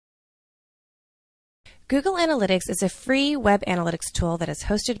Google Analytics is a free web analytics tool that is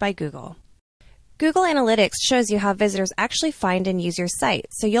hosted by Google. Google Analytics shows you how visitors actually find and use your site,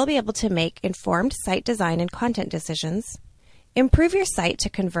 so you'll be able to make informed site design and content decisions, improve your site to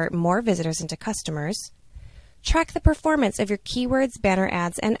convert more visitors into customers, track the performance of your keywords, banner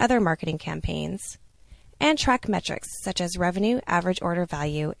ads, and other marketing campaigns, and track metrics such as revenue, average order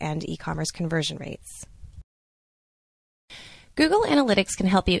value, and e-commerce conversion rates. Google Analytics can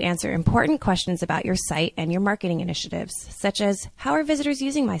help you answer important questions about your site and your marketing initiatives, such as, how are visitors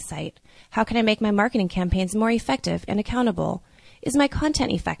using my site? How can I make my marketing campaigns more effective and accountable? Is my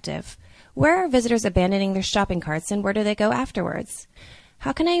content effective? Where are visitors abandoning their shopping carts and where do they go afterwards?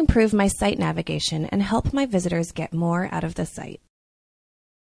 How can I improve my site navigation and help my visitors get more out of the site?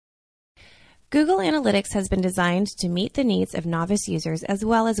 Google Analytics has been designed to meet the needs of novice users as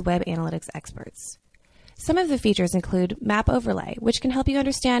well as web analytics experts. Some of the features include Map Overlay, which can help you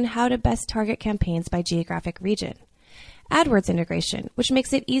understand how to best target campaigns by geographic region. AdWords integration, which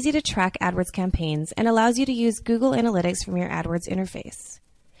makes it easy to track AdWords campaigns and allows you to use Google Analytics from your AdWords interface.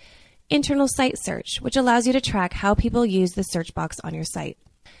 Internal site search, which allows you to track how people use the search box on your site.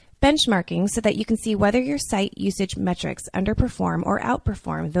 Benchmarking, so that you can see whether your site usage metrics underperform or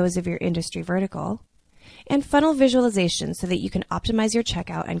outperform those of your industry vertical. And funnel visualization, so that you can optimize your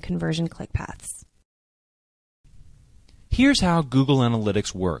checkout and conversion click paths. Here's how Google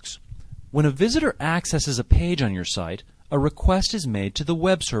Analytics works. When a visitor accesses a page on your site, a request is made to the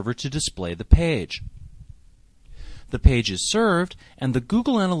web server to display the page. The page is served, and the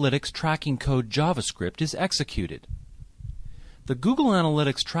Google Analytics tracking code JavaScript is executed. The Google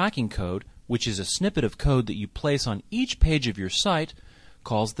Analytics tracking code, which is a snippet of code that you place on each page of your site,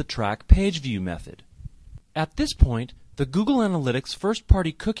 calls the track page view method. At this point, the Google Analytics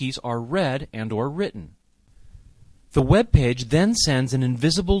first-party cookies are read and/or written. The web page then sends an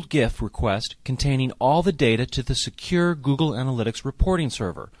invisible GIF request containing all the data to the secure Google Analytics reporting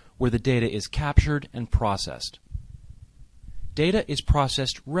server, where the data is captured and processed. Data is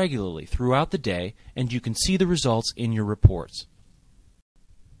processed regularly throughout the day, and you can see the results in your reports.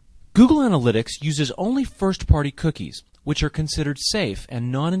 Google Analytics uses only first-party cookies, which are considered safe and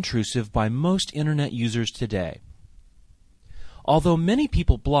non-intrusive by most Internet users today. Although many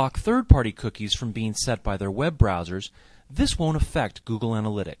people block third-party cookies from being set by their web browsers, this won't affect Google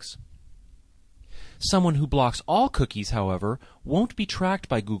Analytics. Someone who blocks all cookies, however, won't be tracked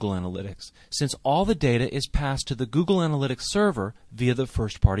by Google Analytics, since all the data is passed to the Google Analytics server via the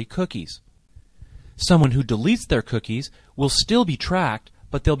first-party cookies. Someone who deletes their cookies will still be tracked,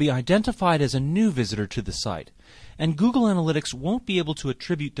 but they'll be identified as a new visitor to the site, and Google Analytics won't be able to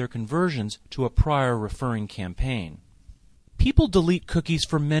attribute their conversions to a prior referring campaign. People delete cookies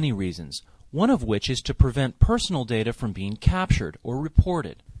for many reasons, one of which is to prevent personal data from being captured or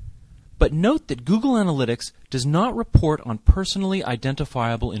reported. But note that Google Analytics does not report on personally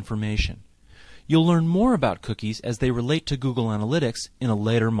identifiable information. You'll learn more about cookies as they relate to Google Analytics in a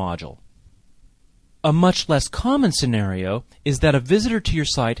later module. A much less common scenario is that a visitor to your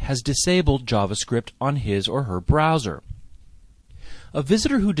site has disabled JavaScript on his or her browser. A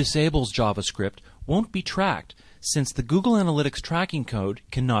visitor who disables JavaScript won't be tracked, since the Google Analytics tracking code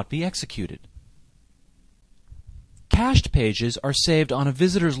cannot be executed. Cached pages are saved on a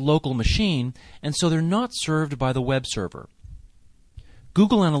visitor's local machine, and so they're not served by the web server.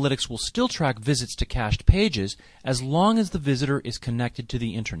 Google Analytics will still track visits to cached pages as long as the visitor is connected to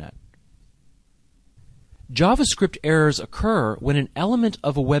the Internet. JavaScript errors occur when an element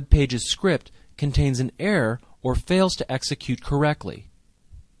of a web page's script contains an error or fails to execute correctly.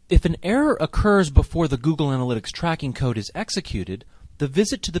 If an error occurs before the Google Analytics tracking code is executed, the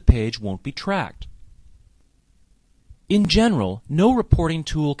visit to the page won't be tracked. In general, no reporting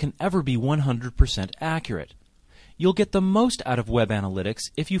tool can ever be 100% accurate. You'll get the most out of web analytics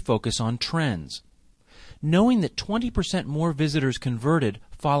if you focus on trends. Knowing that 20% more visitors converted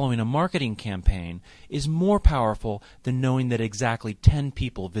following a marketing campaign is more powerful than knowing that exactly 10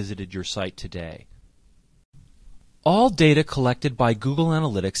 people visited your site today. All data collected by Google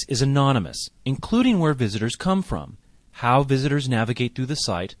Analytics is anonymous, including where visitors come from, how visitors navigate through the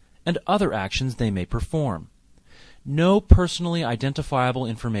site, and other actions they may perform. No personally identifiable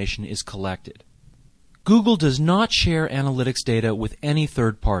information is collected. Google does not share analytics data with any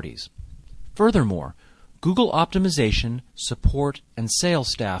third parties. Furthermore, Google optimization, support, and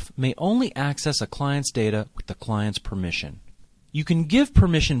sales staff may only access a client's data with the client's permission. You can give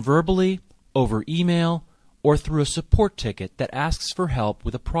permission verbally, over email, or through a support ticket that asks for help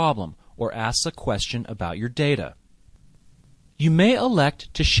with a problem or asks a question about your data. You may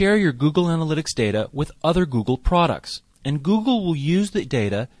elect to share your Google Analytics data with other Google products, and Google will use the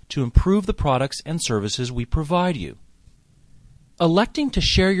data to improve the products and services we provide you. Electing to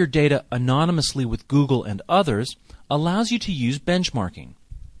share your data anonymously with Google and others allows you to use benchmarking.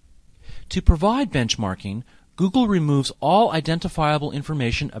 To provide benchmarking, Google removes all identifiable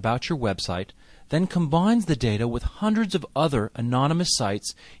information about your website, then combines the data with hundreds of other anonymous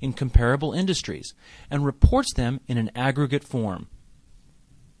sites in comparable industries and reports them in an aggregate form.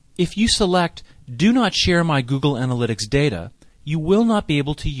 If you select "Do not share my Google Analytics data," you will not be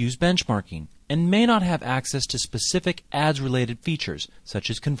able to use benchmarking and may not have access to specific ads-related features such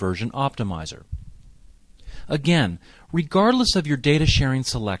as Conversion Optimizer. Again, regardless of your data sharing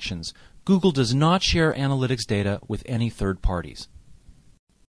selections, Google does not share analytics data with any third parties.